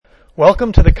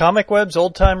Welcome to the Comic Web's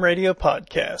Old Time Radio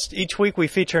Podcast. Each week we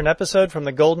feature an episode from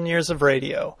the golden years of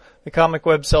radio. The Comic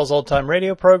Web sells old-time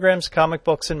radio programs, comic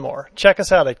books, and more. Check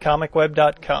us out at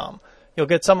comicweb.com. You'll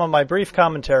get some of my brief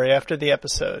commentary after the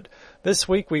episode. This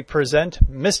week we present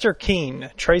Mr.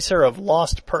 Keen, Tracer of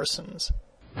Lost Persons.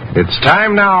 It's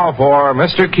time now for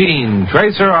Mr. Keen,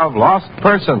 Tracer of Lost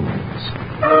Persons.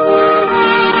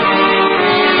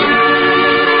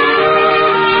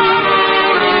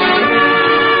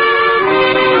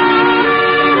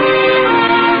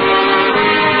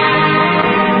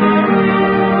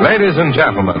 Ladies and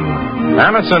gentlemen,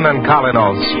 Anison and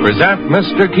Kalinos present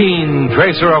Mr. Keen,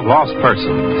 Tracer of Lost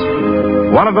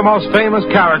Persons, one of the most famous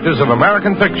characters of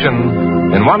American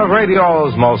fiction in one of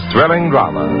radio's most thrilling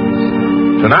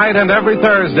dramas. Tonight and every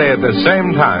Thursday at the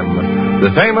same time,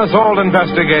 the famous old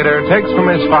investigator takes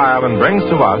from his file and brings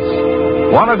to us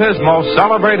one of his most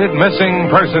celebrated missing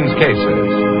persons cases.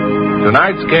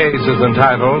 Tonight's case is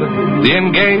entitled The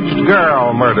Engaged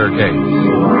Girl Murder Case.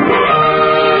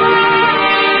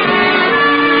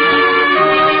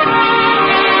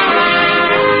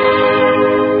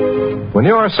 When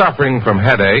you are suffering from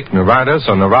headache, neuritis,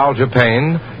 or neuralgia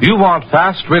pain, you want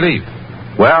fast relief.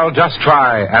 Well, just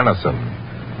try Anison.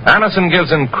 Anison gives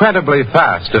incredibly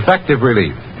fast, effective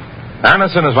relief.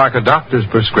 Anison is like a doctor's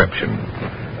prescription.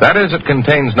 That is, it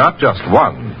contains not just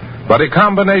one, but a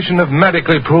combination of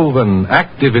medically proven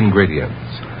active ingredients.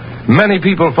 Many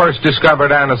people first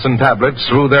discovered Anison tablets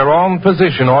through their own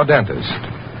physician or dentist.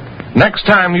 Next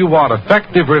time you want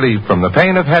effective relief from the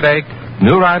pain of headache,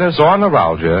 neuritis, or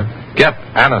neuralgia, get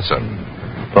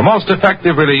Anison. For most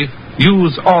effective relief,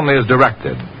 use only as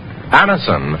directed.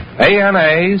 Anison,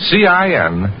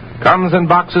 A-N-A-C-I-N, comes in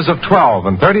boxes of 12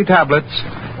 and 30 tablets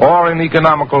or in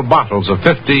economical bottles of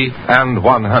 50 and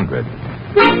 100.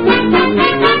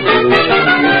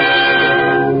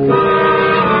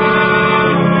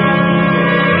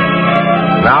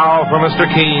 Now for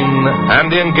Mr. Keen and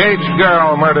the Engaged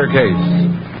Girl Murder Case.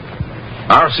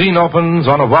 Our scene opens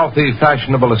on a wealthy,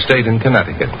 fashionable estate in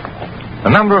Connecticut. A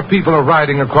number of people are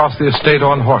riding across the estate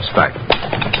on horseback,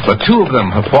 but two of them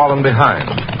have fallen behind,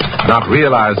 not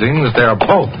realizing that they are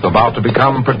both about to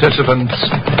become participants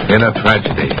in a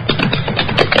tragedy.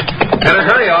 Better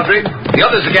hurry, Audrey. The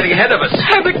others are getting ahead of us.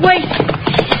 Herbert, wait.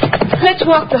 Let's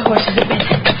walk the horses a bit.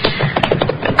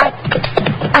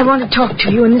 I want to talk to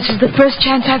you, and this is the first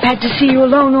chance I've had to see you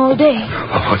alone all day.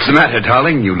 Oh, what's the matter,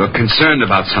 darling? You look concerned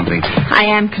about something. I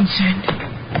am concerned.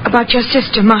 About your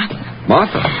sister, Martha.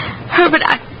 Martha? Herbert,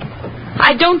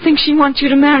 I don't think she wants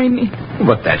you to marry me.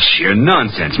 But that's sheer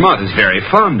nonsense. Martha's very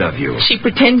fond of you. She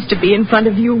pretends to be in front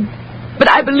of you,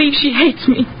 but I believe she hates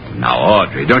me. Now,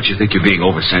 Audrey, don't you think you're being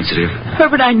oversensitive?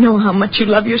 Herbert, I know how much you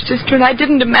love your sister, and I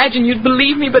didn't imagine you'd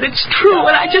believe me, but it's true,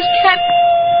 and I just can't...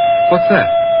 What's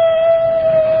that?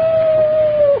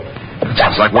 It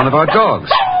sounds like one of our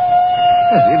dogs.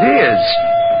 Yes, it is.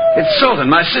 It's Sultan,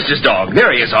 my sister's dog.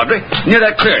 There he is, Audrey, near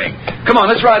that clearing. Come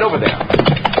on, let's ride over there.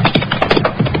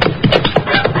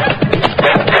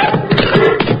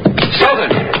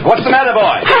 Sultan, what's the matter,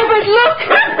 boy? Herbert, look!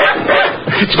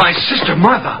 It's my sister,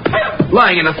 Martha,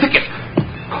 lying in a thicket.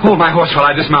 Hold my horse while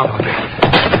I dismount, Audrey.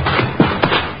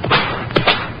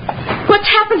 What's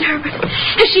happened, Herbert?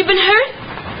 Has she been hurt?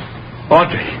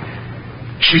 Audrey,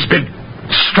 she's been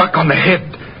struck on the head.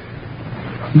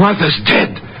 Martha's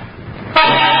dead.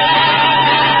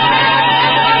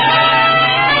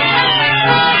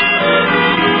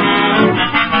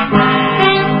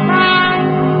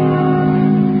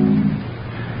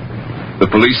 The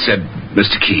police said,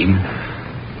 Mr. Keen,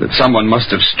 that someone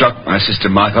must have struck my sister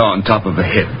Martha on top of the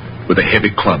head with a heavy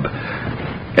club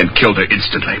and killed her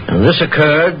instantly. And this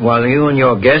occurred while you and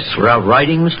your guests were out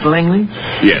riding, Mr. Langley?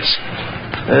 Yes.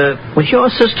 Was your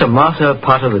sister Martha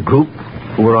part of the group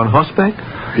who were on horseback?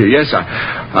 Yes,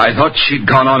 I thought she'd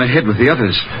gone on ahead with the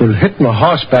others. Well, hitting a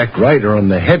horseback rider on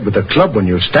the head with a club when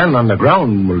you stand on the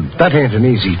ground, well, that ain't an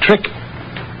easy trick.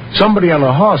 Somebody on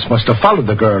a horse must have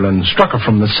followed the girl and struck her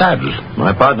from the saddle.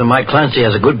 My partner, Mike Clancy,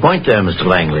 has a good point there, Mr.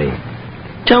 Langley.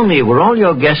 Tell me, were all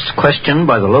your guests questioned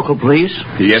by the local police?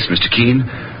 Yes, Mr. Keen,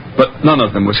 but none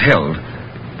of them was held.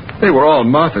 They were all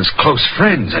Martha's close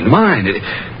friends and mine.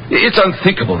 It's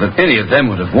unthinkable that any of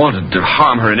them would have wanted to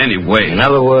harm her in any way. In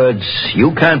other words,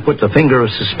 you can't put the finger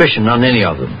of suspicion on any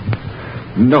of them.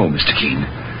 No, Mr. Keen.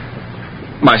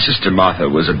 My sister Martha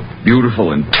was a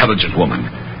beautiful, intelligent woman.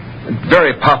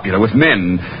 Very popular with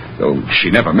men, though she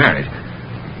never married.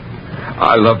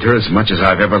 I loved her as much as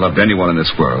I've ever loved anyone in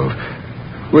this world.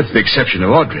 With the exception of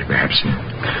Audrey, perhaps.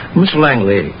 Mr.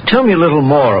 Langley, tell me a little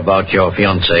more about your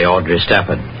fiancée, Audrey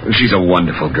Stafford. She's a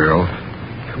wonderful girl.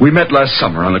 We met last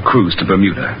summer on a cruise to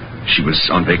Bermuda. She was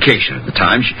on vacation at the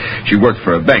time. She worked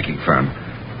for a banking firm.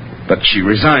 But she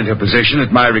resigned her position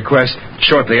at my request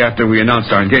shortly after we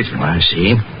announced our engagement. I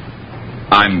see.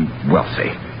 I'm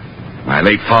wealthy. My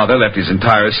late father left his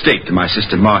entire estate to my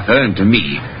sister Martha and to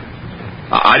me.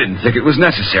 I didn't think it was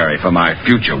necessary for my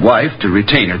future wife to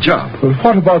retain her job. Well,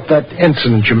 what about that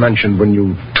incident you mentioned when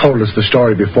you told us the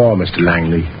story before, Mr.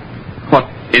 Langley? What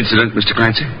incident, Mr.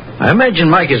 Clancy? I imagine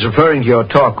Mike is referring to your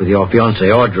talk with your fiancée,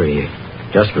 Audrey,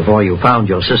 just before you found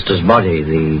your sister's body,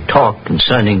 the talk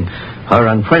concerning her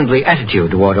unfriendly attitude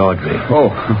toward Audrey.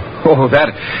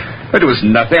 That was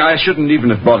nothing. I shouldn't even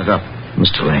have brought it up.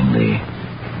 Mr. Langley,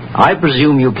 I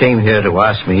presume you came here to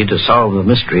ask me to solve the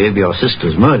mystery of your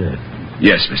sister's murder.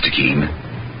 Yes, Mr. Keene.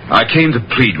 I came to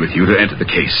plead with you to enter the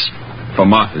case, for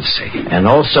Martha's sake. And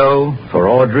also for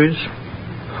Audrey's?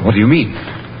 What do you mean?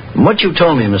 From what you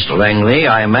told me, Mr. Langley,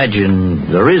 I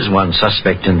imagine there is one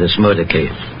suspect in this murder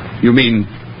case. You mean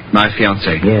my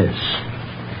fiancée? Yes.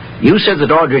 You said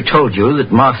that Audrey told you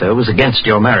that Martha was against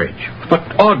your marriage.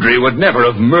 But Audrey would never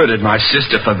have murdered my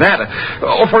sister for that,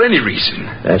 or for any reason.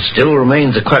 That still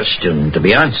remains a question to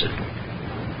be answered.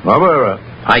 However,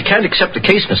 I can't accept the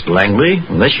case, Mr. Langley,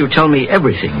 unless you tell me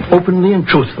everything, openly and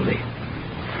truthfully.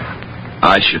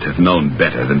 I should have known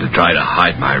better than to try to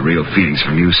hide my real feelings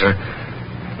from you, sir.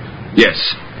 Yes,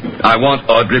 I want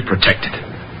Audrey protected.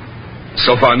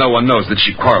 So far, no one knows that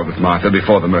she quarreled with Martha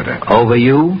before the murder. Over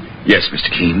you? Yes, Mr.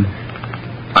 Keene.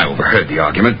 I overheard the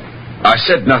argument. I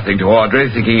said nothing to Audrey,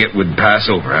 thinking it would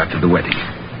pass over after the wedding.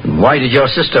 Why did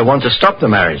your sister want to stop the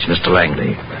marriage, Mr.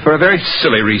 Langley? For a very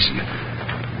silly reason.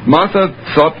 Martha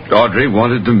thought Audrey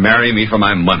wanted to marry me for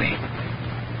my money.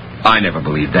 I never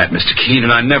believed that, Mr. Keene,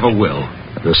 and I never will.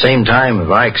 At the same time,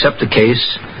 if I accept the case,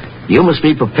 you must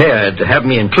be prepared to have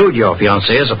me include your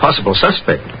fiancée as a possible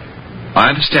suspect. I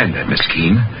understand that, Mr.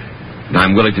 Keene, and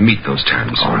I'm willing to meet those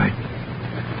terms. All right.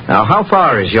 Now, how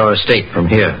far is your estate from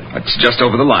here? It's just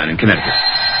over the line in Connecticut.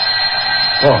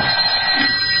 Oh,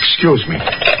 excuse me.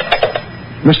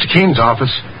 Mr. Keene's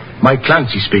office. Mike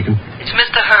Clancy speaking. It's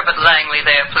Mr. Herbert Langley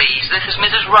there, please. This is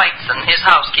Mrs. Wrightson, his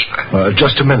housekeeper.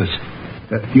 Just a minute.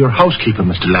 Your housekeeper,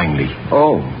 Mr. Langley.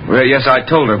 Oh, well, yes, I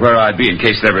told her where I'd be in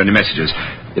case there were any messages.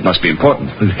 It must be important.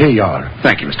 Well, here you are.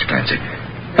 Thank you, Mr. Clancy.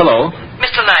 Hello?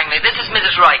 Mr. Langley, this is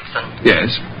Mrs. Wrightson. Yes?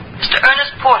 Mr.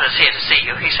 Ernest Porter's here to see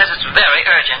you. He says it's very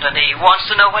urgent, and he wants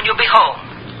to know when you'll be home.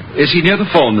 Is he near the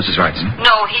phone, Mrs. Wrightson?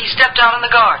 No, he stepped out in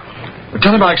the garden. Well,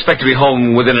 tell him I expect to be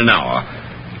home within an hour.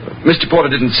 Mr. Porter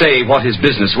didn't say what his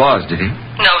business was, did he?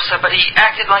 No, sir, but he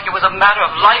acted like it was a matter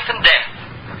of life and death.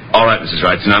 All right, Mrs.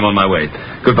 Wrightson, I'm on my way.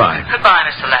 Goodbye. Goodbye,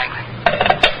 Mr. Langley.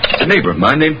 It's a neighbor of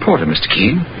mine named Porter, Mr.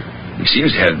 Keene. He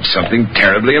seems to have something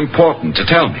terribly important to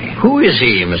tell me. Who is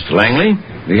he, Mr. Langley?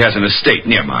 He has an estate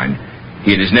near mine.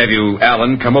 He and his nephew,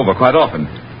 Alan, come over quite often.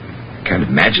 Can't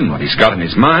imagine what he's got in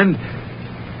his mind,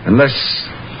 unless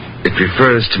it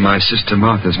refers to my sister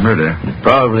Martha's murder. It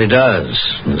probably does.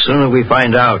 The sooner we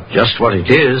find out just what it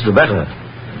is, the better.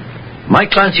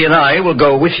 Mike Clancy and I will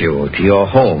go with you to your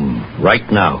home right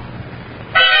now.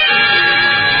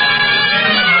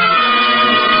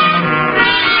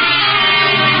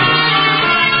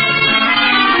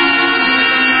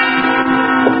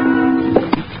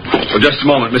 For just a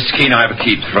moment, Mr. Keene, I have a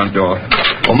key to the front door.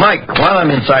 Well, Mike, while I'm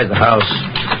inside the house,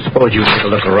 suppose you take a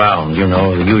look around. You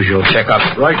know, the usual checkup.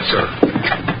 Right, sir.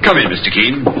 Come in, Mr.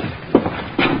 Keene.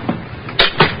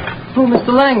 Oh,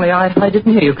 Mr. Langley, I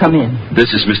didn't hear you come in.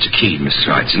 This is Mr. Keene, Mrs.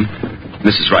 Wrightson.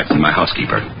 Mrs. Wrightson, my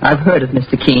housekeeper. I've heard of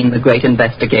Mr. Keene, the great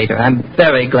investigator. I'm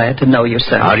very glad to know you,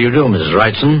 sir. How do you do, Mrs.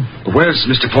 Wrightson? Where's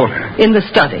Mr. Porter? In the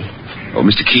study. Oh,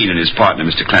 Mr. Keene and his partner,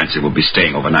 Mr. Clancy, will be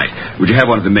staying overnight. Would you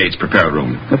have one of the maids prepare a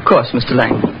room? Of course, Mr.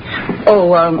 Langley.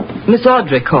 Oh, Miss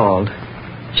Audrey called.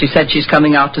 She said she's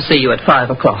coming out to see you at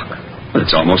 5 o'clock. Well,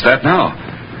 it's almost that now.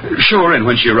 Show her in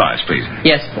when she arrives, please.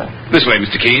 Yes, sir. This way,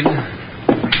 Mr. Keene.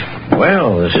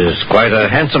 Well, this is quite a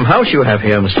handsome house you have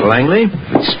here, Mr. Langley.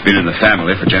 It's been in the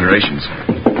family for generations.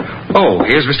 Oh,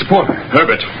 here's Mr. Porter.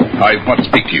 Herbert, I want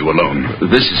to speak to you alone.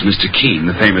 This is Mr.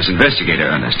 Keene, the famous investigator,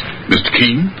 Ernest. Mr.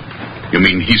 Keene? You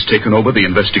mean he's taken over the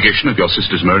investigation of your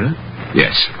sister's murder?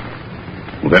 Yes.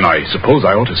 Well, then I suppose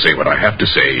I ought to say what I have to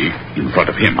say in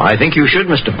front of him. I think you should,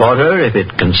 Mr. Porter, if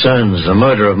it concerns the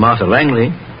murder of Martha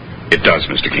Langley. It does,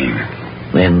 Mr. Keene.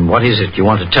 Then what is it you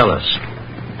want to tell us?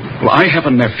 Well, I have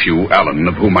a nephew, Alan,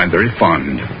 of whom I'm very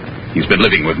fond. He's been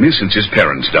living with me since his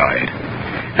parents died.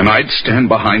 And I'd stand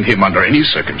behind him under any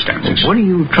circumstances. What are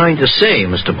you trying to say,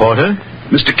 Mr. Porter?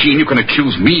 Mr. Keene, you can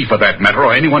accuse me for that matter,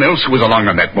 or anyone else who was along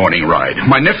on that morning ride.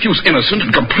 My nephew's innocent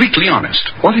and completely honest.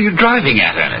 What are you driving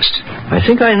at, Ernest? I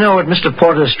think I know what Mr.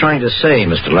 Porter's trying to say,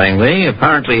 Mr. Langley.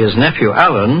 Apparently his nephew,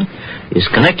 Alan, is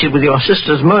connected with your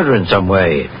sister's murder in some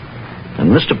way.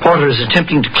 And Mr. Porter is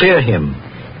attempting to clear him,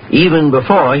 even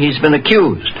before he's been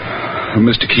accused.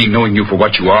 Mr. Keene, knowing you for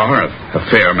what you are, a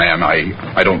fair man,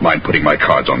 I don't mind putting my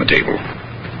cards on the table.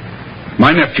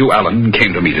 My nephew, Alan,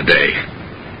 came to me today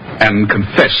and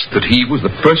confessed that he was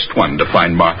the first one to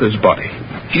find Martha's body.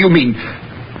 You mean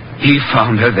he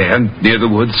found her there near the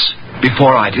woods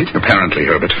before I did? Apparently,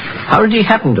 Herbert. How did he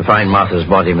happen to find Martha's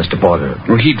body, Mr. Porter?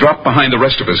 Well, he dropped behind the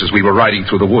rest of us as we were riding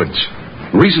through the woods.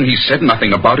 The reason he said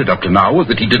nothing about it up to now was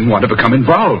that he didn't want to become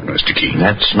involved, Mr. Keene.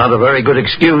 That's not a very good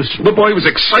excuse. The boy was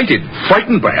excited,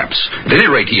 frightened perhaps. At any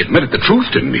rate, he admitted the truth,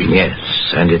 didn't he? Yes,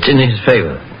 and it's in his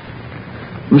favor.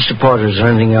 Mr. Porter, is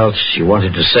there anything else you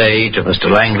wanted to say to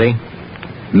Mr. Langley?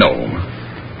 No.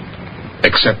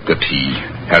 Except that he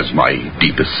has my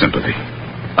deepest sympathy.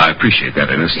 I appreciate that,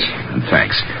 Ernest, and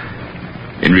thanks.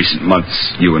 In recent months,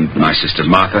 you and my sister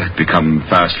Martha had become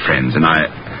fast friends, and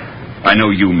I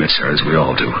know you miss her, as we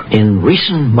all do. In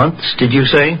recent months, did you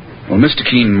say? Well, Mr.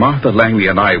 Keene, Martha Langley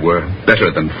and I were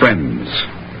better than friends.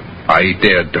 I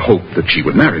dared to hope that she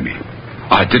would marry me.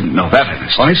 I didn't know that,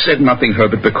 Ernest. I said nothing,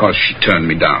 Herbert, because she turned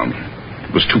me down.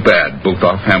 It was too bad. Both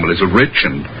our families are rich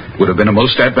and would have been a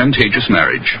most advantageous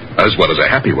marriage, as well as a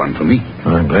happy one for me.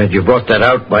 I'm glad you brought that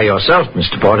out by yourself,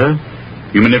 Mr. Porter.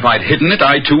 You mean if I'd hidden it,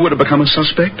 I too would have become a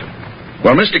suspect?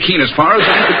 Well, Mr. Keene, as far as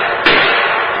I could...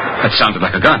 That sounded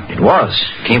like a gun. It was.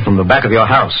 It came from the back of your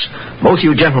house. Both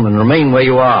you gentlemen remain where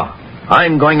you are.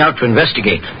 I'm going out to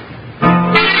investigate.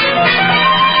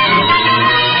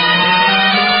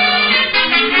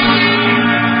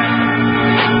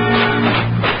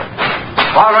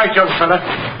 All right, young fella.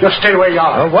 Just stay where you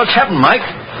are. What's happened, Mike?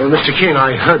 Well, Mr. Keene,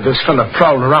 I heard this fella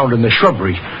prowling around in the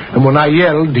shrubbery, and when I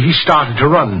yelled, he started to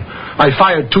run. I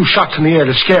fired 2 shots in the air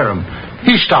to scare him.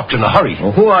 He stopped in a hurry.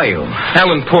 Well, who are you?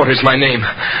 Alan Porter's my name.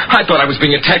 I thought I was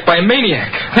being attacked by a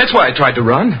maniac. That's why I tried to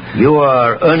run. You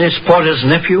are Ernest Porter's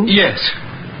nephew? Yes.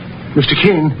 Mr.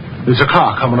 Keene, there's a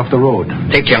car coming up the road.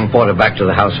 Take young Porter back to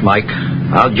the house, Mike.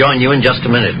 I'll join you in just a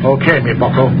minute. Okay, me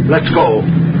bucko. Let's go.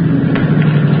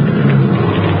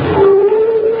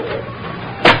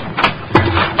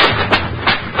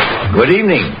 Good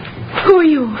evening. Who are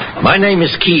you? My name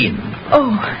is Keene.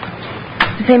 Oh,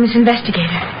 the famous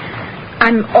investigator.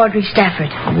 I'm Audrey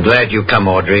Stafford. I'm glad you come,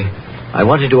 Audrey. I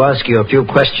wanted to ask you a few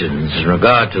questions in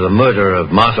regard to the murder of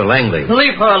Martha Langley.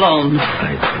 Leave her alone.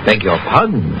 I beg your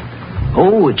pardon.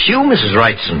 Oh, it's you, Mrs.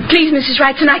 Wrightson. Please, Mrs.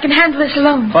 Wrightson, I can handle this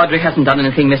alone. Audrey hasn't done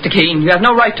anything, Mr. Keene. You have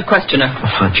no right to question her.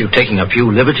 Aren't you taking a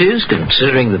few liberties,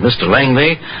 considering that Mr.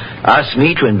 Langley asked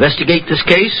me to investigate this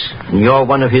case, and you're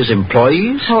one of his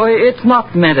employees? Oh, it's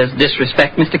not meant as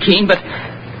disrespect, Mr. Keene, but...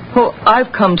 Oh,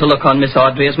 I've come to look on Miss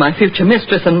Audrey as my future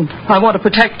mistress, and I want to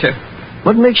protect her.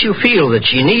 What makes you feel that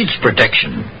she needs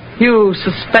protection? You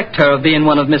suspect her of being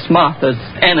one of Miss Martha's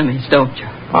enemies, don't you?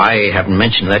 I haven't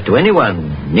mentioned that to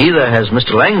anyone. Neither has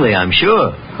Mr. Langley, I'm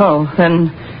sure. Oh,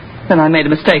 then I made a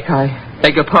mistake. I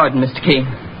beg your pardon, Mr. Keene.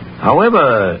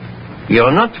 However,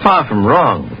 you're not far from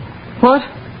wrong. What?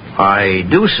 I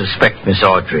do suspect Miss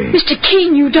Audrey. Mr.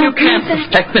 Keene, you don't can't do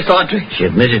that. suspect Miss Audrey. She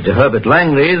admitted to Herbert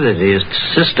Langley that his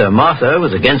sister Martha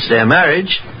was against their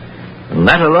marriage, and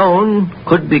that alone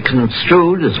could be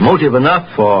construed as motive enough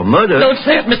for murder. Don't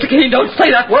say it, Mr. Keene. Don't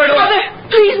say that word. Mother,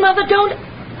 please, Mother, don't.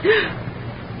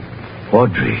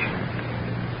 Audrey,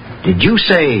 did you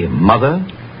say mother?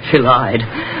 She lied.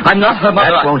 I'm not her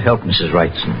mother. That won't help, Mrs.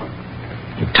 Wrightson.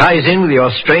 It ties in with your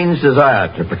strange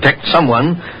desire to protect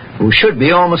someone who should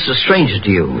be almost a stranger to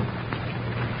you.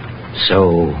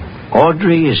 So,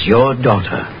 Audrey is your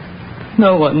daughter.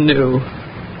 No one knew.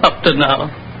 Up to now.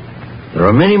 There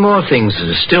are many more things that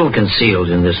are still concealed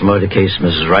in this murder case,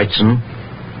 Mrs. Wrightson,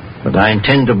 but I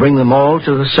intend to bring them all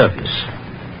to the surface,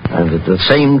 and at the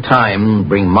same time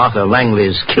bring Martha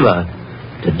Langley's killer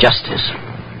to justice.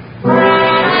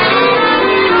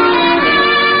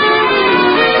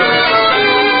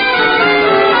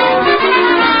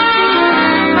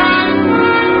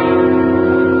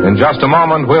 In just a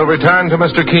moment, we'll return to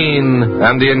Mr. Keene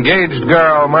and the engaged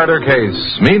girl murder case.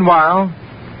 Meanwhile,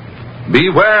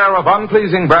 beware of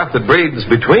unpleasing breath that breathes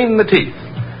between the teeth.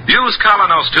 Use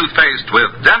Colonos toothpaste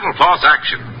with Dental Floss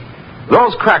Action.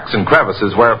 Those cracks and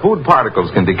crevices where food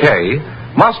particles can decay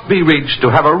must be reached to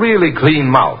have a really clean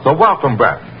mouth, a welcome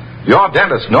breath. Your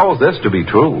dentist knows this to be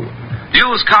true.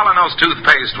 Use Colonos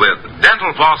toothpaste with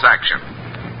Dental Floss Action.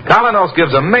 Colonos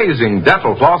gives amazing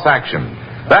dental floss action.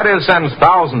 That is, sends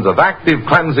thousands of active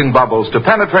cleansing bubbles to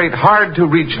penetrate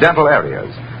hard-to-reach dental areas.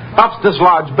 Helps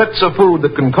dislodge bits of food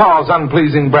that can cause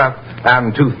unpleasing breath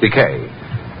and tooth decay.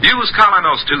 Use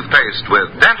Colinos toothpaste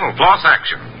with dental floss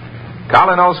action.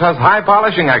 Colinos has high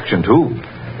polishing action, too.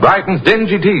 Brightens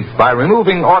dingy teeth by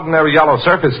removing ordinary yellow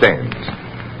surface stains.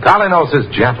 Colinos is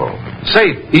gentle,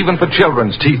 safe even for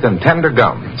children's teeth and tender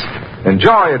gums.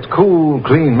 Enjoy its cool,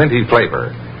 clean, minty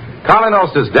flavor.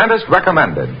 Colinos is dentist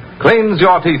recommended. Cleans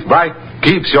your teeth bright,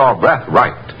 keeps your breath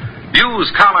right.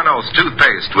 Use Colinos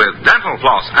toothpaste with dental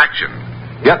floss action.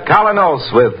 Get Colinos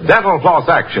with dental floss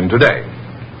action today.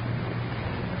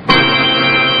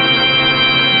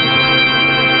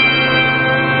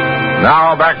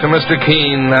 Now back to Mr.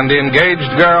 Keene and the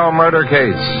engaged girl murder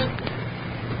case.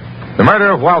 The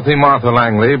murder of wealthy Martha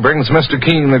Langley brings Mr.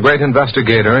 Keene, the great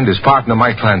investigator, and his partner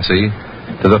Mike Clancy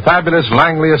to the fabulous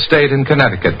Langley estate in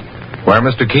Connecticut, where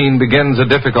Mr. Keene begins a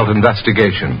difficult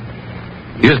investigation.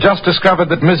 He has just discovered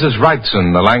that Mrs.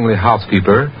 Wrightson, the Langley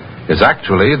housekeeper, is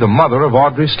actually the mother of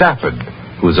Audrey Stafford,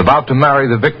 who is about to marry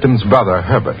the victim's brother,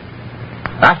 Herbert.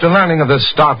 After learning of this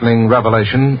startling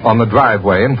revelation on the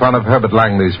driveway in front of Herbert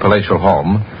Langley's palatial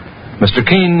home, Mr.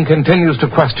 Keene continues to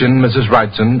question Mrs.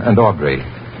 Wrightson and Audrey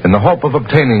in the hope of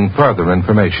obtaining further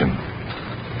information.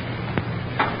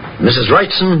 Mrs.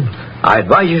 Wrightson, I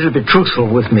advise you to be truthful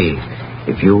with me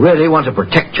if you really want to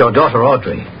protect your daughter,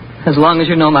 Audrey. As long as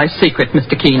you know my secret,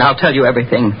 Mr. Keene, I'll tell you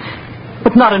everything.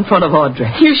 But not in front of Audrey.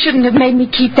 You shouldn't have made me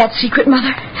keep that secret,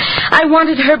 Mother. I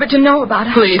wanted Herbert to know about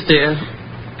it. Please, dear.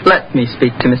 Let me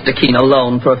speak to Mr. Keene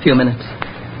alone for a few minutes.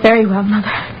 Very well, Mother.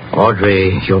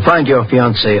 Audrey, you'll find your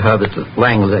fiancé, Herbert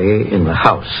Langley, in the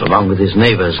house, along with his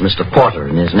neighbors, Mr. Porter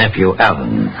and his nephew,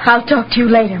 Alan. I'll talk to you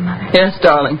later, Mother. Yes,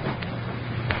 darling.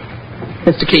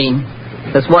 Mr. Keene,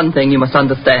 there's one thing you must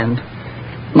understand.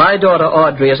 My daughter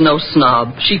Audrey is no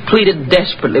snob. She pleaded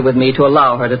desperately with me to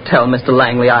allow her to tell Mr.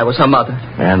 Langley I was her mother.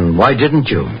 And why didn't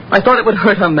you? I thought it would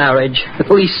hurt her marriage,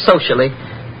 at least socially,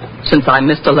 since I'm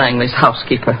Mr. Langley's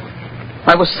housekeeper.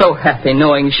 I was so happy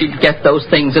knowing she'd get those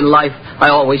things in life I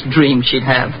always dreamed she'd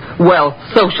have. Wealth,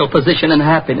 social position, and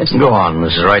happiness. Go on,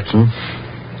 Mrs. Wrightson.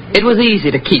 It was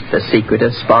easy to keep the secret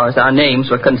as far as our names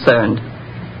were concerned.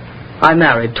 I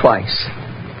married twice.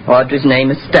 Audrey's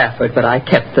name is Stafford, but I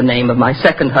kept the name of my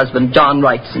second husband, John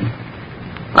Wrightson.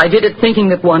 I did it thinking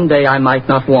that one day I might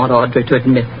not want Audrey to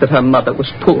admit that her mother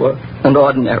was poor and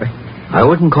ordinary. I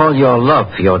wouldn't call your love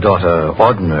for your daughter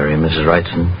ordinary, Mrs.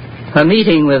 Wrightson. Her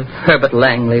meeting with Herbert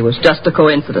Langley was just a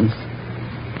coincidence.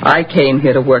 I came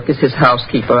here to work as his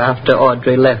housekeeper after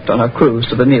Audrey left on her cruise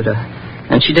to Bermuda,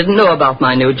 and she didn't know about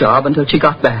my new job until she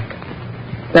got back.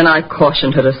 Then I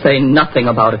cautioned her to say nothing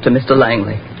about it to Mr.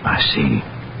 Langley. I see.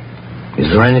 Is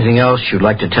there anything else you'd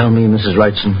like to tell me, Mrs.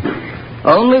 Wrightson?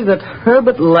 Only that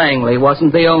Herbert Langley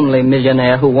wasn't the only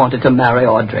millionaire who wanted to marry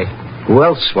Audrey. Who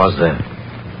else was there?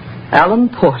 Alan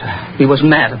Porter. He was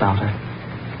mad about her.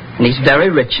 And he's very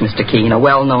rich, Mr. Keene, a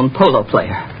well-known polo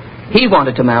player. He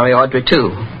wanted to marry Audrey,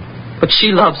 too. But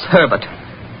she loves Herbert.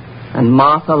 And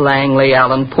Martha Langley,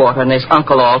 Alan Porter, and his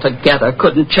uncle all together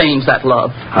couldn't change that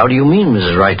love. How do you mean,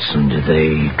 Mrs. Wrightson? Did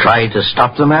they try to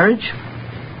stop the marriage?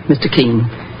 Mr. Keene,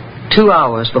 2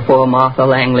 hours before Martha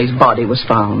Langley's body was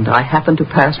found, I happened to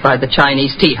pass by the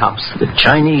Chinese tea house. The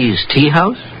Chinese tea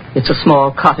house? It's a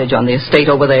small cottage on the estate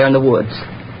over there in the woods.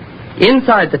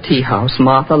 Inside the tea house,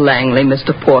 Martha Langley,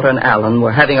 Mr. Porter, and Alan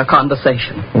were having a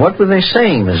conversation. What were they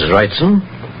saying, Mrs. Wrightson?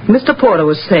 Mr. Porter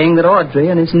was saying that Audrey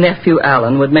and his nephew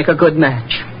Alan would make a good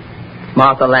match.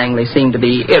 Martha Langley seemed to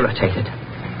be irritated.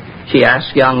 She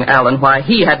asked young Alan why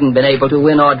he hadn't been able to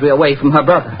win Audrey away from her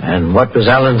brother. And what was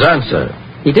Alan's answer?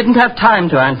 He didn't have time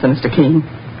to answer, Mr. Keene.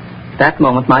 That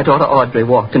moment, my daughter Audrey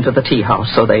walked into the tea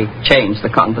house, so they changed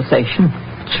the conversation.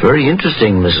 It's very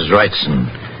interesting, Mrs. Wrightson.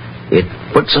 It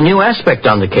puts a new aspect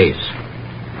on the case.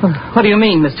 What do you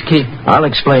mean, Mr. Keene? I'll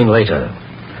explain later.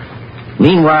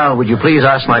 Meanwhile, would you please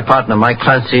ask my partner, Mike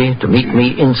Clancy, to meet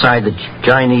me inside the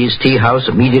Chinese tea house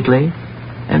immediately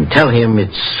and tell him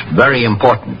it's very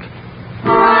important.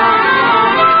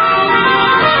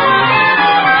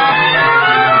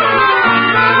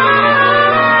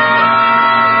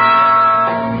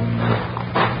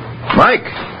 Mike!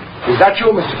 Is that you,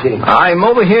 Mr. Keene? I'm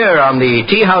over here on the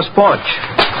tea house porch.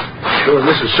 Sure,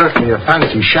 this is certainly a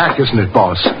fancy shack, isn't it,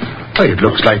 boss? Why, it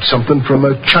looks like something from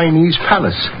a Chinese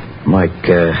palace. Mike,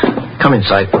 come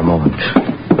inside for a moment.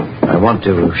 I want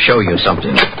to show you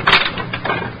something.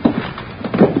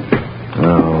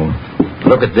 Oh,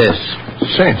 look at this.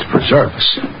 Saints preserve us.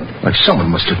 Like someone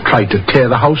must have tried to tear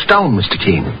the house down, Mr.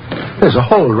 Keene. There's a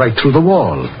hole right through the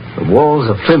wall. The walls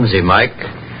are flimsy, Mike.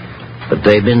 but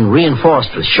they've been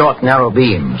reinforced with short, narrow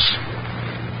beams.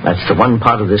 That's the one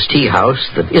part of this tea house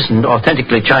that isn't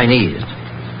authentically Chinese.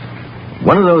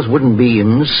 One of those wooden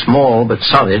beams, small but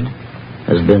solid,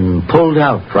 has been pulled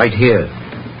out right here.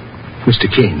 Mr.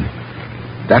 Keene,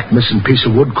 that missing piece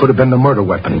of wood could have been the murder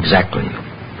weapon. Exactly.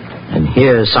 And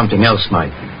here's something else,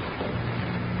 Mike.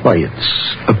 Why,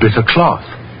 it's a bit of cloth.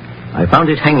 I found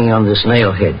it hanging on this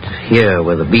nail head, here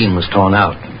where the beam was torn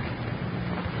out.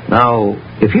 Now,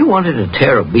 if you wanted to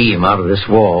tear a beam out of this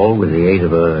wall with the aid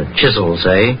of a chisel,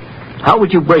 say, how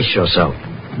would you brace yourself?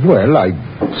 Well, I'd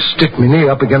stick my knee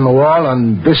up against the wall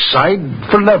on this side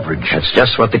for leverage. That's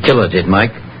just what the killer did,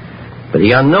 Mike. But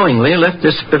he unknowingly left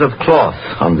this bit of cloth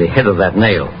on the head of that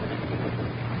nail.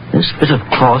 This bit of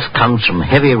cloth comes from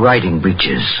heavy riding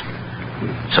breeches.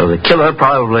 So the killer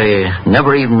probably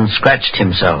never even scratched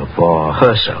himself or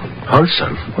herself.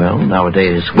 Herself? Well,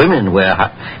 nowadays women wear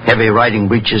heavy riding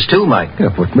breeches too, Mike. Yeah,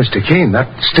 but Mr. Keene, that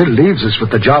still leaves us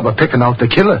with the job of picking out the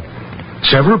killer.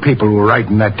 Several people were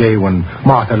riding that day when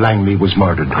Martha Langley was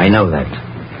murdered. I know that.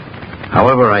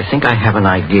 However, I think I have an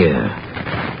idea.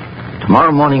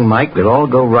 Tomorrow morning, Mike, we'll all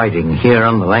go riding here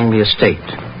on the Langley estate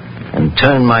and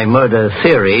turn my murder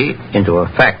theory into a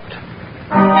fact.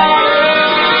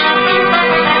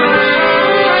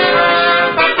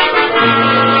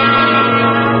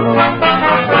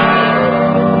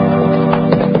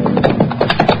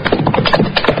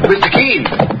 Mr. Keene,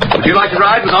 would you like to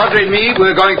ride with Audrey and me?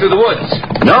 We're going through the woods.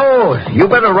 No, you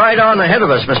better ride on ahead of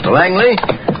us, Mr. Langley.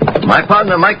 My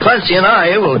partner, Mike Clancy, and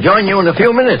I will join you in a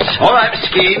few minutes. All right,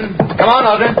 Mr. Keene. Come on,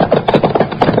 Audrey.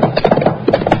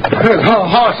 Well,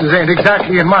 horses ain't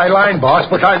exactly in my line, boss,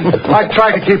 but I'd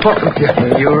try to keep up with you.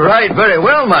 You ride very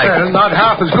well, Mike. Well, not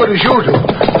half as good as you do.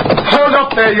 Hold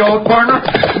up there, you old burner.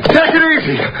 Take it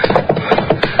easy.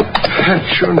 I'm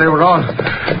sure they were all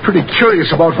pretty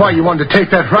curious about why you wanted to take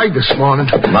that ride this morning.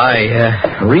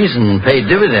 My reason paid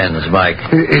dividends, Mike.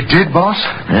 It did, boss?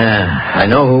 Yeah, I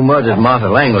know who murdered Martha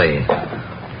Langley.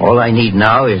 All I need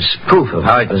now is proof of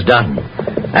how it was done.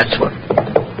 That's what.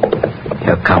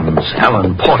 Here comes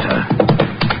Alan Porter.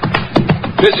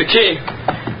 Mr. Keene.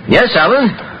 Yes, Alan?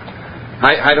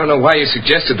 I don't know why you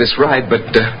suggested this ride, but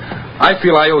I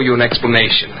feel I owe you an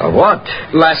explanation. Of what?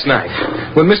 Last night,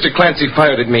 when Mr. Clancy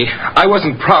fired at me, I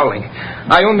wasn't prowling.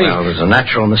 I only... Well, it was a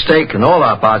natural mistake in all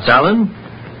our parts, Alan.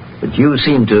 But you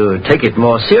seem to take it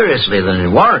more seriously than it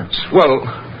warrants. Well,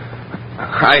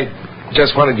 I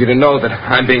just wanted you to know that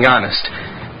I'm being honest,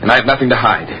 and I have nothing to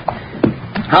hide.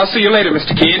 I'll see you later,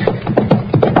 Mr. Keene.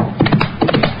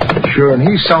 Sure, and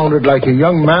he sounded like a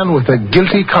young man with a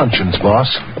guilty conscience, boss.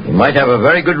 You might have a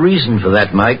very good reason for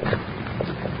that, Mike.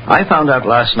 I found out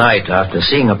last night, after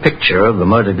seeing a picture of the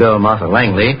murdered girl, Martha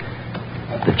Langley,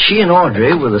 that she and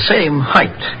Audrey were the same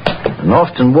height and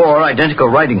often wore identical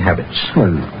riding habits.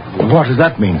 Well, what does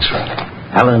that mean, sir?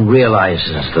 Alan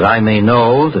realizes that I may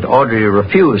know that Audrey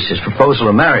refused his proposal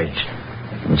of marriage,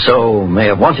 and so may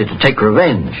have wanted to take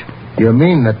revenge. You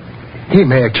mean that he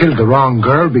may have killed the wrong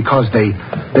girl because they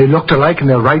looked alike in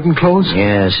their riding clothes?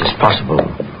 Yes, it's possible.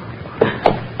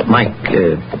 Mike,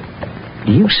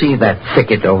 do you see that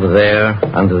thicket over there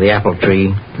under the apple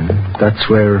tree? That's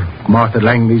where Martha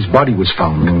Langley's body was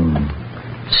found.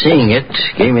 Seeing it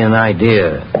gave me an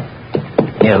idea.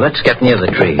 Here, let's get near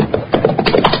the tree.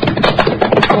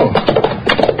 Oh.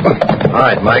 All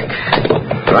right, Mike.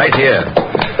 Right here.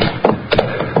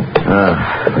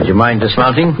 Would you mind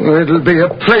dismounting? It'll be a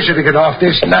pleasure to get off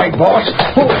this nag, boss.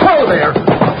 Whoa there!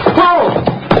 Whoa!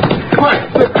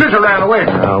 What? The critter ran away.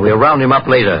 We'll round him up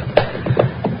later.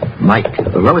 Mike,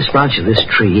 the lowest branch of this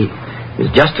tree is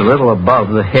just a little above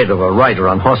the head of a rider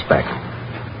on horseback.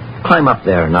 Climb up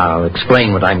there and I'll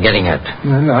explain what I'm getting at.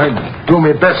 Well, I'd do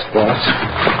my best, boss.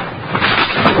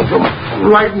 From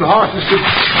riding horses to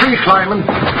tree climbing,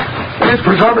 let's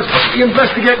preserve us. The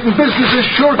investigating business is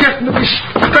sure getting to be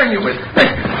strenuous.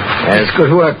 That's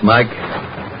good work, Mike.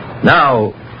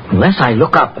 Now, unless I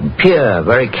look up and peer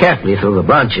very carefully through the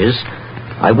branches,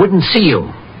 I wouldn't see you.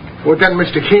 Well, then,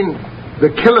 Mr. Keene,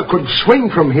 the killer could swing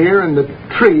from here in the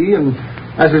tree and,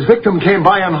 as his victim came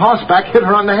by on horseback, hit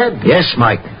her on the head. Yes,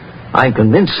 Mike. I'm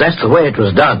convinced that's the way it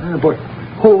was done. But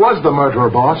who was the murderer,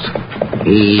 boss?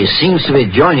 He seems to be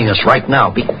joining us right now.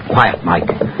 Be quiet, Mike.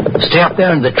 Stay up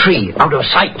there in the tree, out of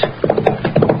sight.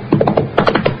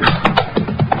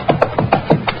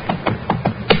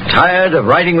 Tired of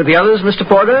riding with the others, Mr.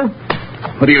 Porter?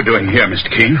 What are you doing here, Mr.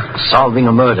 Keene? Solving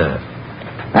a murder.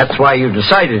 That's why you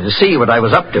decided to see what I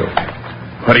was up to.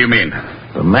 What do you mean?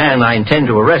 The man I intend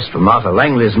to arrest for Martha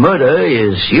Langley's murder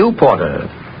is you, Porter.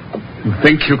 You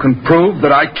think you can prove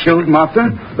that I killed Martha?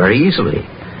 Very easily.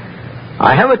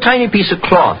 I have a tiny piece of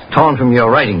cloth torn from your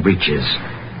riding breeches.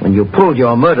 When you pulled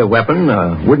your murder weapon,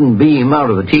 a wooden beam out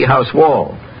of the tea house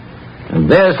wall. And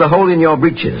there's the hole in your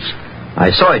breeches.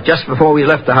 I saw it just before we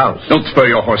left the house. Don't spur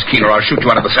your horse, Keene, or I'll shoot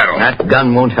you out of the saddle. That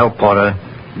gun won't help, Porter.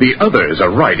 The others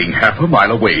are riding half a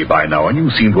mile away by now, and you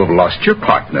seem to have lost your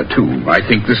partner, too. I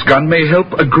think this gun may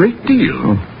help a great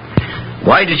deal.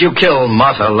 Why did you kill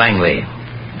Martha Langley?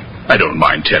 I don't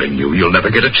mind telling you. You'll never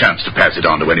get a chance to pass it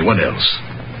on to anyone else.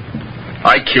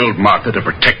 I killed Martha to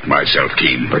protect myself,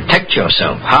 Keene. Protect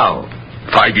yourself? How?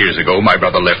 5 years ago, my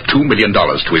brother left $2 million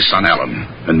to his son, Alan,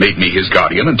 and made me his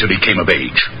guardian until he came of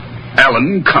age.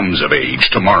 Alan comes of age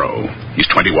tomorrow. He's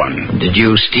 21. Did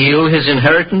you steal his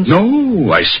inheritance?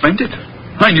 No, I spent it.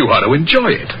 I knew how to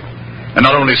enjoy it. And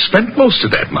not only spent most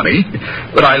of that money,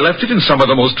 but I left it in some of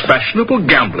the most fashionable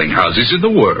gambling houses in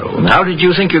the world. And how did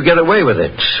you think you'd get away with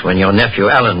it when your nephew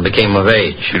Alan became of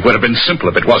age? It would have been simple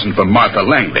if it wasn't for Martha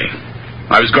Langley.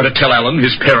 I was going to tell Alan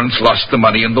his parents lost the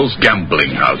money in those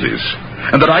gambling houses,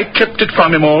 and that I kept it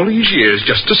from him all these years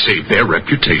just to save their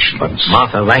reputations. But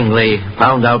Martha Langley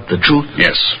found out the truth?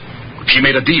 Yes. She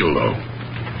made a deal, though.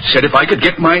 Said if I could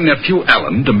get my nephew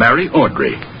Alan to marry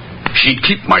Audrey, she'd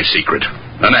keep my secret,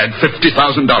 and add $50,000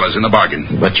 in the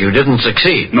bargain. But you didn't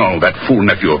succeed. No, that fool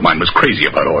nephew of mine was crazy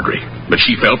about Audrey, but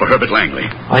she fell for Herbert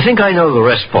Langley. I think I know the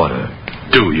rest, Porter.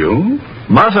 Do you?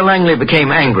 Martha Langley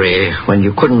became angry when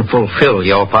you couldn't fulfill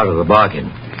your part of the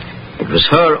bargain. It was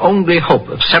her only hope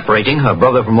of separating her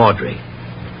brother from Audrey.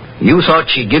 You thought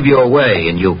she'd give you away,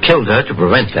 and you killed her to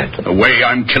prevent that. The way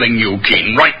I'm killing you,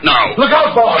 Keene, right now. Look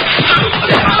out, boys!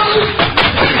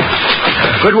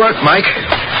 Good work, Mike.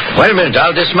 Wait a minute,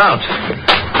 I'll dismount.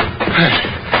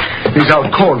 He's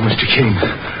out cold, Mr. Keene.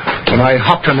 When I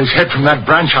hopped on his head from that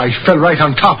branch, I fell right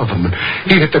on top of him, and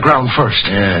he hit the ground first.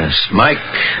 Yes, Mike.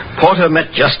 Porter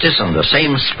met justice on the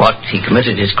same spot he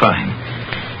committed his crime.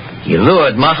 He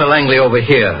lured Martha Langley over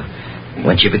here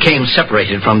when she became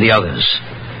separated from the others,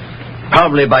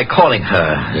 probably by calling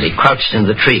her as he crouched in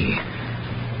the tree.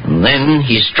 And then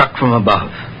he struck from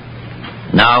above.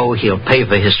 Now he'll pay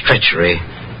for his treachery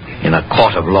in a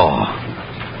court of law.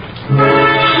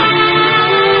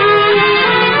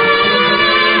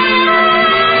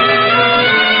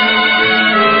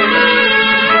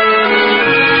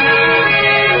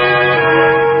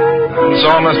 So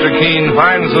Mr. Keene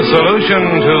finds the solution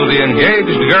to the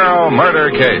engaged girl murder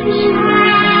case.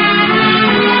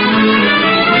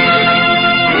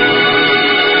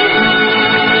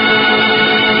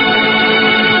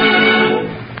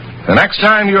 The next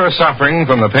time you're suffering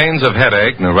from the pains of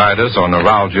headache, neuritis, or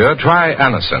neuralgia, try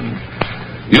Anacin.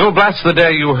 You'll bless the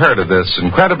day you heard of this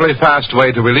incredibly fast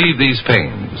way to relieve these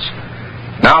pains.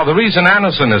 Now, the reason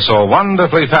Anacin is so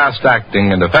wonderfully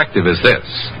fast-acting and effective is this.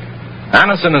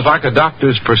 Anacin is like a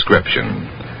doctor's prescription.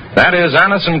 That is,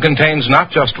 Anacin contains not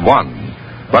just one,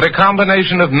 but a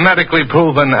combination of medically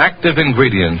proven active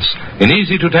ingredients in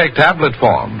easy-to-take tablet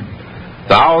form.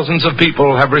 Thousands of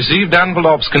people have received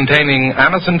envelopes containing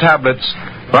Anacin tablets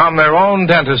from their own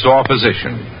dentist or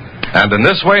physician, and in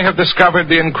this way have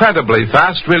discovered the incredibly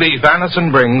fast relief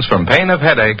Anacin brings from pain of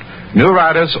headache,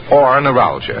 neuritis, or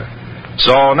neuralgia.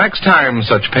 So next time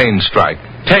such pains strike,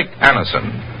 take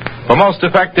Anacin. For most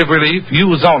effective relief,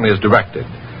 use only as directed.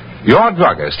 Your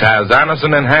druggist has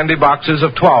Anacin in handy boxes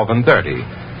of 12 and 30,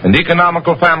 and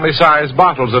economical family-size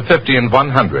bottles of 50 and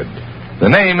 100. The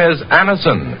name is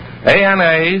Anacin,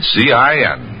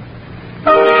 A-N-A-C-I-N.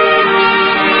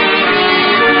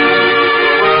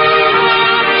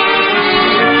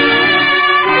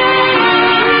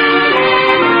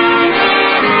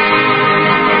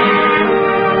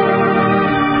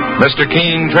 Mr.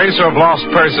 Keene, Tracer of Lost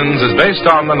Persons, is based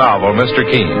on the novel Mr.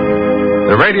 Keene.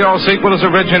 The radio sequel is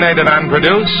originated and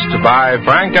produced by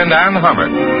Frank and Ann Hummert.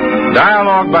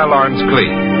 Dialogue by Lawrence Clee.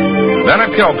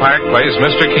 Bennett Kilpack plays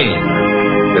Mr. Keene.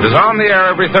 It is on the air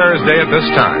every Thursday at this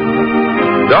time.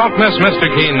 Don't miss Mr.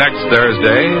 Keene next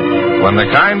Thursday when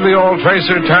the kindly old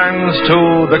Tracer turns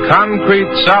to the Concrete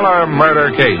Cellar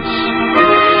murder case.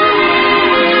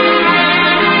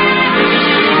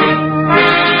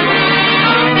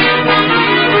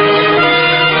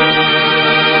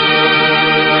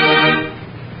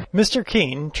 Mr.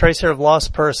 Keene, Tracer of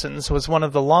Lost Persons, was one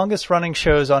of the longest-running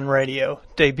shows on radio,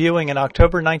 debuting in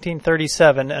October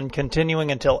 1937 and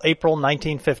continuing until April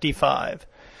 1955.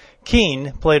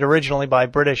 Keene, played originally by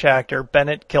British actor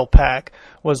Bennett Kilpack,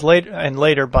 was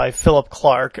later by Philip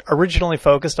Clark, originally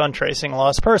focused on tracing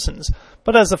lost persons,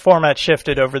 but as the format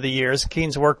shifted over the years,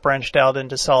 Keene's work branched out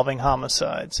into solving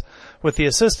homicides. With the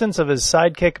assistance of his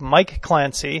sidekick Mike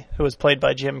Clancy, who was played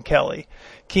by Jim Kelly,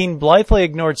 Keene blithely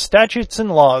ignored statutes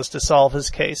and laws to solve his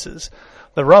cases.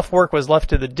 The rough work was left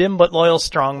to the dim but loyal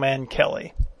strongman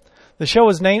Kelly. The show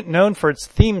was known for its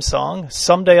theme song,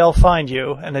 Someday I'll Find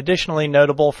You, and additionally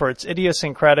notable for its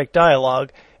idiosyncratic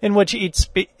dialogue, in which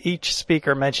each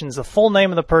speaker mentions the full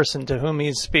name of the person to whom he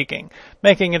is speaking,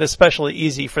 making it especially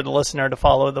easy for the listener to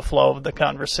follow the flow of the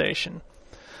conversation.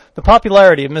 The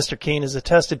popularity of Mr. Keen is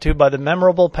attested to by the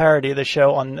memorable parody of the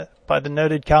show by the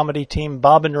noted comedy team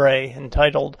Bob and Ray,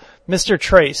 entitled Mr.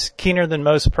 Trace, Keener Than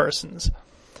Most Persons.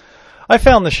 I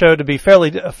found the show to be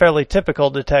a fairly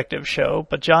typical detective show,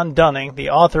 but John Dunning,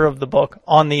 the author of the book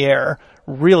On the Air,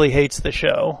 really hates the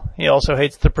show. He also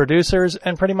hates the producers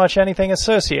and pretty much anything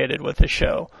associated with the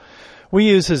show. We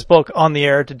use his book On the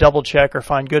Air to double-check or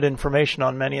find good information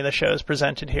on many of the shows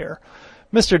presented here.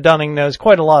 Mr. Dunning knows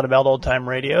quite a lot about old-time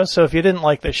radio, so if you didn't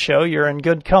like this show, you're in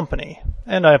good company.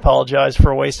 And I apologize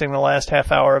for wasting the last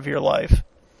half hour of your life.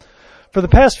 For the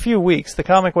past few weeks, the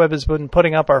Comic Web has been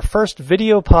putting up our first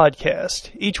video podcast.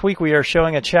 Each week we are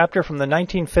showing a chapter from the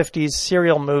 1950s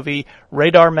serial movie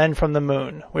Radar Men from the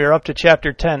Moon. We are up to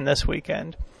chapter 10 this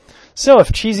weekend. So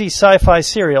if cheesy sci-fi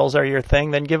serials are your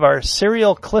thing, then give our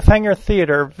Serial Cliffhanger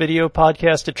Theater video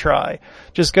podcast a try.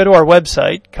 Just go to our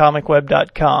website,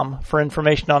 comicweb.com, for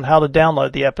information on how to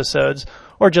download the episodes,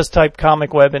 or just type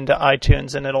Comic Web into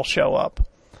iTunes and it'll show up.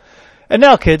 And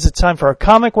now, kids, it's time for our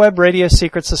Comic Web Radio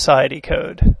Secret Society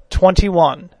code,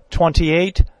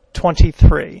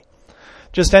 212823.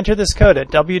 Just enter this code at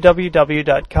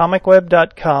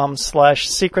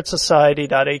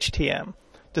www.comicweb.com/secretsociety.htm.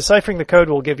 Deciphering the code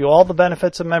will give you all the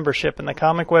benefits of membership in the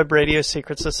Comic Web Radio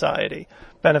Secret Society.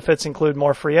 Benefits include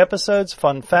more free episodes,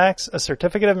 fun facts, a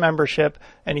certificate of membership,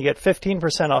 and you get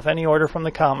 15% off any order from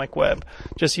the Comic Web.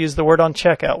 Just use the word on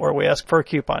checkout where we ask for a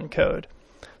coupon code.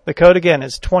 The code again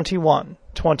is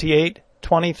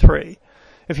 212823.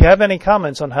 If you have any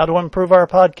comments on how to improve our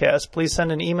podcast, please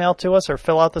send an email to us or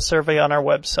fill out the survey on our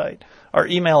website. Our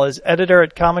email is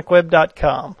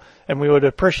editor@comicweb.com, and we would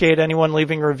appreciate anyone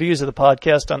leaving reviews of the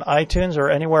podcast on iTunes or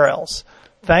anywhere else.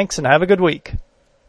 Thanks, and have a good week.